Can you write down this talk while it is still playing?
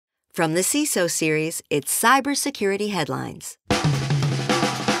From the CISO series, it's Cybersecurity Headlines.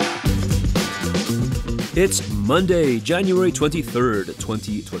 It's Monday, January 23rd,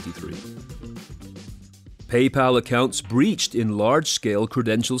 2023. PayPal accounts breached in large-scale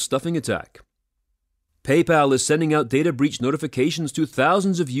credential stuffing attack. PayPal is sending out data breach notifications to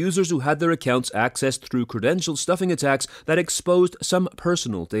thousands of users who had their accounts accessed through credential stuffing attacks that exposed some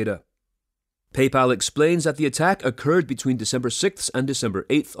personal data. PayPal explains that the attack occurred between December 6th and December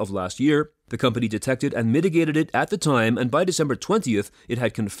 8th of last year. The company detected and mitigated it at the time, and by December 20th, it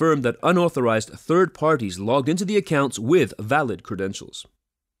had confirmed that unauthorized third parties logged into the accounts with valid credentials.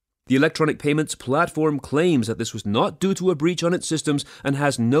 The electronic payments platform claims that this was not due to a breach on its systems and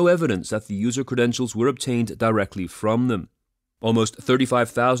has no evidence that the user credentials were obtained directly from them. Almost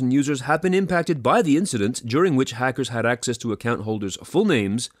 35,000 users have been impacted by the incident, during which hackers had access to account holders' full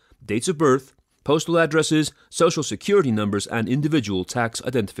names, dates of birth, postal addresses, social security numbers, and individual tax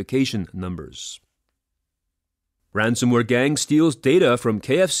identification numbers. Ransomware gang steals data from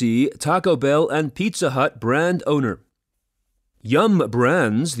KFC, Taco Bell, and Pizza Hut brand owner. Yum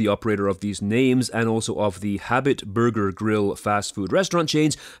Brands, the operator of these names and also of the Habit Burger Grill fast food restaurant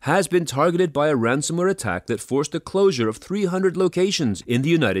chains, has been targeted by a ransomware attack that forced the closure of 300 locations in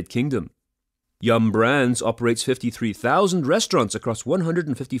the United Kingdom. Yum Brands operates 53,000 restaurants across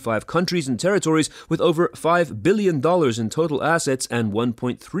 155 countries and territories with over $5 billion in total assets and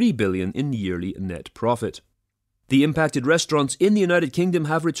 $1.3 billion in yearly net profit. The impacted restaurants in the United Kingdom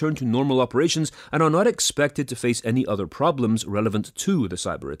have returned to normal operations and are not expected to face any other problems relevant to the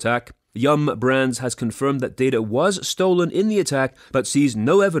cyber attack. Yum Brands has confirmed that data was stolen in the attack, but sees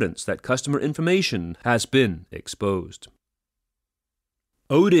no evidence that customer information has been exposed.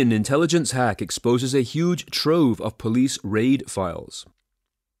 ODIN Intelligence hack exposes a huge trove of police raid files.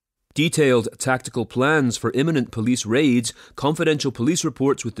 Detailed tactical plans for imminent police raids, confidential police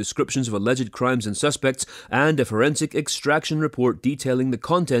reports with descriptions of alleged crimes and suspects, and a forensic extraction report detailing the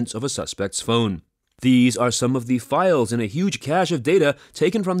contents of a suspect's phone. These are some of the files in a huge cache of data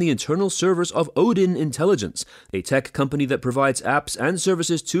taken from the internal servers of ODIN Intelligence, a tech company that provides apps and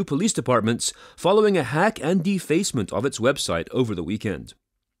services to police departments, following a hack and defacement of its website over the weekend.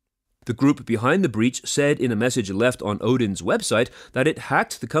 The group behind the breach said in a message left on ODIN's website that it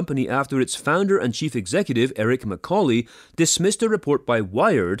hacked the company after its founder and chief executive, Eric McCauley, dismissed a report by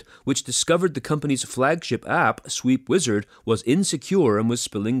Wired, which discovered the company's flagship app, Sweep Wizard, was insecure and was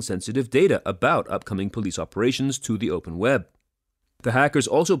spilling sensitive data about upcoming police operations to the open web. The hackers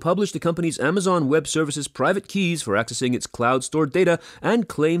also published the company's Amazon Web Services private keys for accessing its cloud-stored data and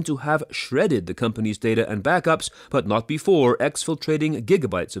claim to have shredded the company's data and backups, but not before exfiltrating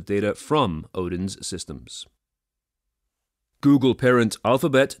gigabytes of data from ODIN's systems. Google parent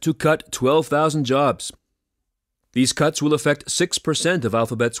Alphabet to cut 12,000 jobs. These cuts will affect 6% of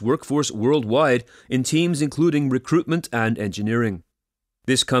Alphabet's workforce worldwide in teams including recruitment and engineering.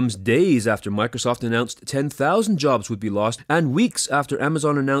 This comes days after Microsoft announced 10,000 jobs would be lost and weeks after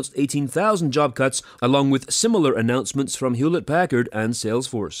Amazon announced 18,000 job cuts, along with similar announcements from Hewlett-Packard and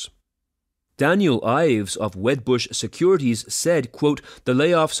Salesforce. Daniel Ives of Wedbush Securities said, quote, "The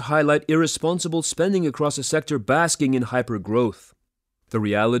layoffs highlight irresponsible spending across a sector basking in hyper-growth. The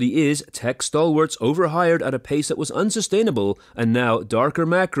reality is tech stalwarts overhired at a pace that was unsustainable, and now darker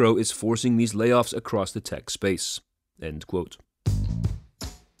macro is forcing these layoffs across the tech space." End quote.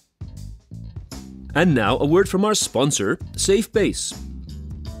 And now, a word from our sponsor, SafeBase.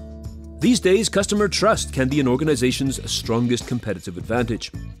 These days, customer trust can be an organization's strongest competitive advantage.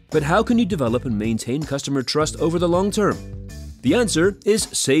 But how can you develop and maintain customer trust over the long term? The answer is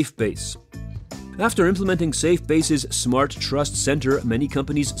SafeBase. After implementing SafeBase's Smart Trust Center, many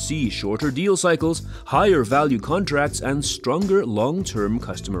companies see shorter deal cycles, higher value contracts, and stronger long-term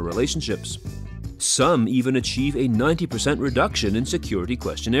customer relationships. Some even achieve a 90% reduction in security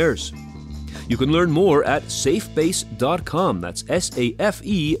questionnaires. You can learn more at safebase.com. That's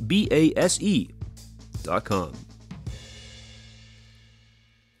SAFEBASE.com.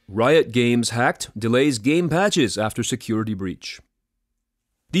 Riot Games hacked, delays game patches after security breach.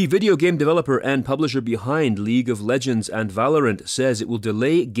 The video game developer and publisher behind League of Legends and Valorant says it will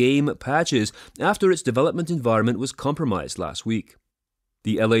delay game patches after its development environment was compromised last week.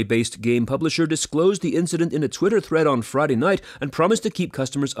 The LA-based game publisher disclosed the incident in a Twitter thread on Friday night and promised to keep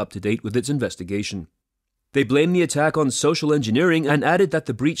customers up to date with its investigation. They blamed the attack on social engineering and added that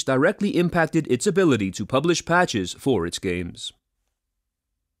the breach directly impacted its ability to publish patches for its games.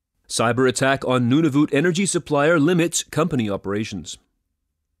 Cyber attack on Nunavut energy supplier limits company operations.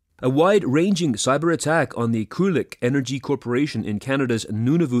 A wide-ranging cyber attack on the Kulik Energy Corporation in Canada's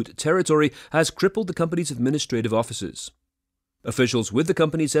Nunavut territory has crippled the company's administrative offices. Officials with the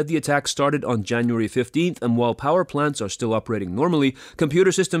company said the attack started on January 15th, and while power plants are still operating normally,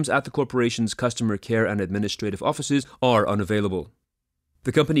 computer systems at the corporation's customer care and administrative offices are unavailable.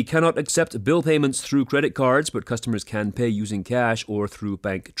 The company cannot accept bill payments through credit cards, but customers can pay using cash or through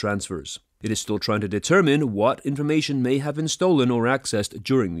bank transfers. It is still trying to determine what information may have been stolen or accessed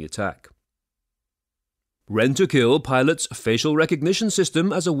during the attack. Rentokil pilots facial recognition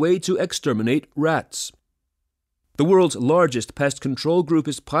system as a way to exterminate rats. The world's largest pest control group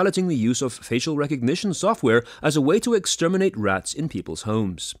is piloting the use of facial recognition software as a way to exterminate rats in people's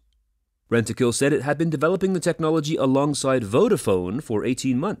homes. Rentokil said it had been developing the technology alongside Vodafone for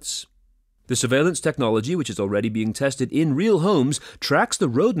 18 months. The surveillance technology, which is already being tested in real homes, tracks the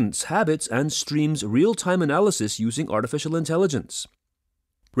rodents' habits and streams real-time analysis using artificial intelligence.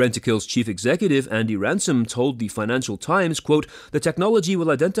 Rentokil's chief executive, Andy Ransom, told the Financial Times, quote, "The technology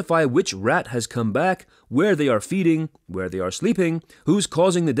will identify which rat has come back, where they are feeding, where they are sleeping, who's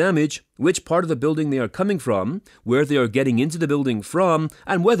causing the damage, which part of the building they are coming from, where they are getting into the building from,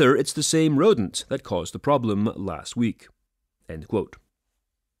 and whether it's the same rodent that caused the problem last week." End quote.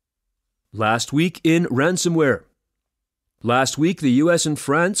 Last week in ransomware. Last week, the US and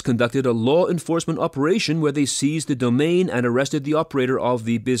France conducted a law enforcement operation where they seized the domain and arrested the operator of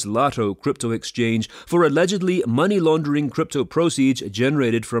the Bislato crypto exchange for allegedly money laundering crypto proceeds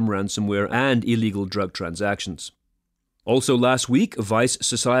generated from ransomware and illegal drug transactions. Also last week, Vice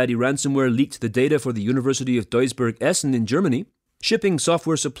Society ransomware leaked the data for the University of Duisburg-Essen in Germany. Shipping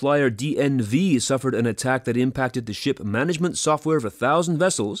software supplier DNV suffered an attack that impacted the ship management software of 1,000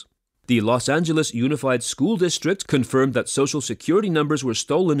 vessels. The Los Angeles Unified School District confirmed that Social Security numbers were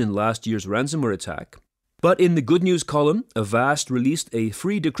stolen in last year's ransomware attack. But in the good news column, Avast released a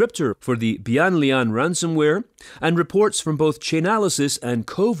free decryptor for the Bianlian ransomware, and reports from both Chainalysis and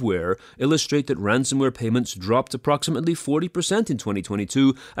Coveware illustrate that ransomware payments dropped approximately 40% in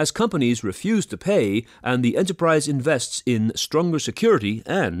 2022 as companies refuse to pay and the enterprise invests in stronger security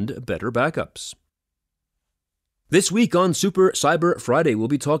and better backups. This week on Super Cyber Friday, we'll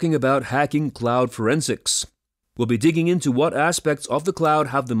be talking about hacking cloud forensics. We'll be digging into what aspects of the cloud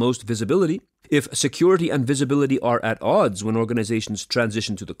have the most visibility, if security and visibility are at odds when organizations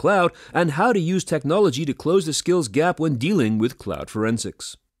transition to the cloud, and how to use technology to close the skills gap when dealing with cloud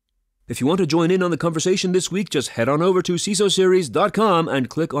forensics. If you want to join in on the conversation this week, just head on over to CISOseries.com and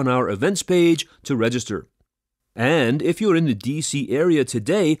click on our events page to register. And if you're in the DC area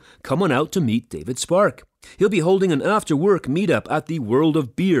today, come on out to meet David Spark. He'll be holding an after-work meetup at the World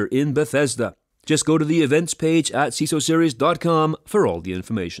of Beer in Bethesda. Just go to the events page at CISOseries.com for all the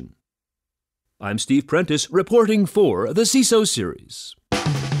information. I'm Steve Prentice, reporting for the CISO Series.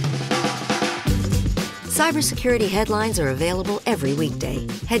 Cybersecurity headlines are available every weekday.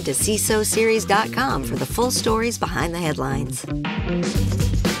 Head to CISOseries.com for the full stories behind the headlines.